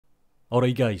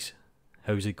Alright guys,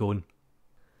 how's it going?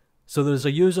 So there's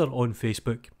a user on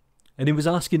Facebook and he was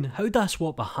asking, how do I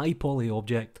swap a high poly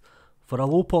object for a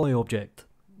low poly object?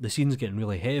 The scene's getting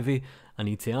really heavy, I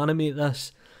need to animate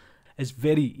this. It's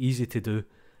very easy to do.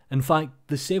 In fact,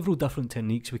 there's several different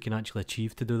techniques we can actually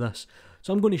achieve to do this.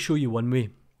 So I'm going to show you one way,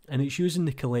 and it's using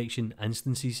the collection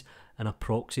instances and a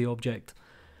proxy object.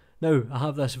 Now, I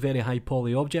have this very high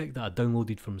poly object that I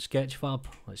downloaded from Sketchfab.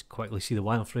 Let's quickly see the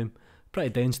wireframe. Pretty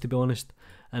dense to be honest.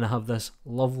 And I have this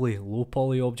lovely low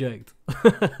poly object.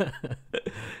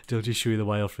 I'll just show you the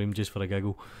wireframe just for a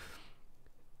giggle.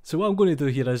 So what I'm going to do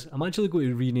here is, I'm actually going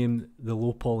to rename the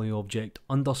low poly object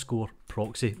underscore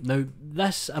proxy. Now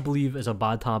this I believe is a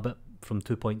bad habit from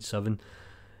 2.7.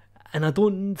 And I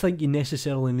don't think you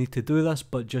necessarily need to do this,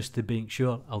 but just to make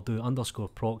sure I'll do underscore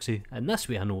proxy. And this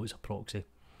way I know it's a proxy.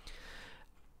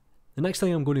 The next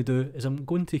thing I'm going to do is I'm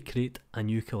going to create a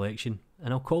new collection,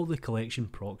 and I'll call the collection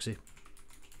proxy.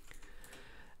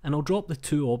 And I'll drop the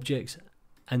two objects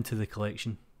into the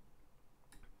collection.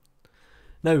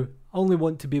 Now, I only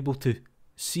want to be able to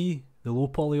see the low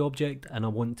poly object, and I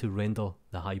want to render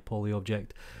the high poly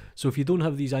object. So if you don't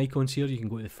have these icons here, you can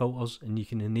go to the filters and you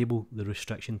can enable the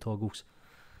restriction toggles.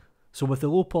 So with the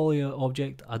low poly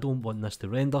object, I don't want this to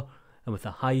render, and with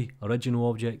the high original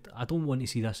object, I don't want to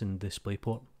see this in the display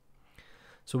port.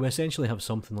 So we essentially have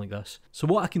something like this. So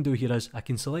what I can do here is I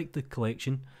can select the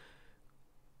collection,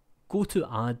 go to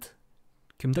add,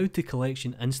 come down to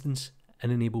collection instance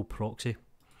and enable proxy.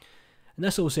 And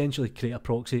this will essentially create a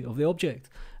proxy of the object,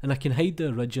 and I can hide the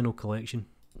original collection.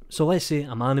 So let's say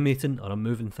I'm animating or I'm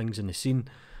moving things in the scene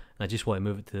and I just want to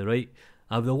move it to the right.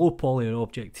 I have the low poly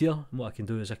object here, and what I can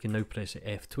do is I can now press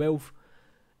F12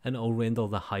 and it'll render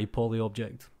the high poly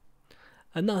object.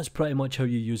 And that's pretty much how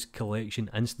you use collection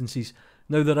instances.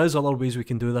 Now there is other ways we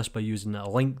can do this by using a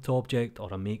linked object or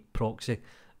a make proxy,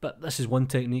 but this is one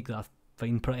technique that I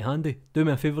find pretty handy. Do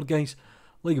me a favour guys,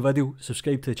 like the video,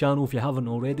 subscribe to the channel if you haven't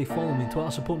already, follow me on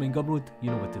Twitter, support me on Gumroad,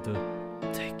 you know what to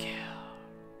do. Take care.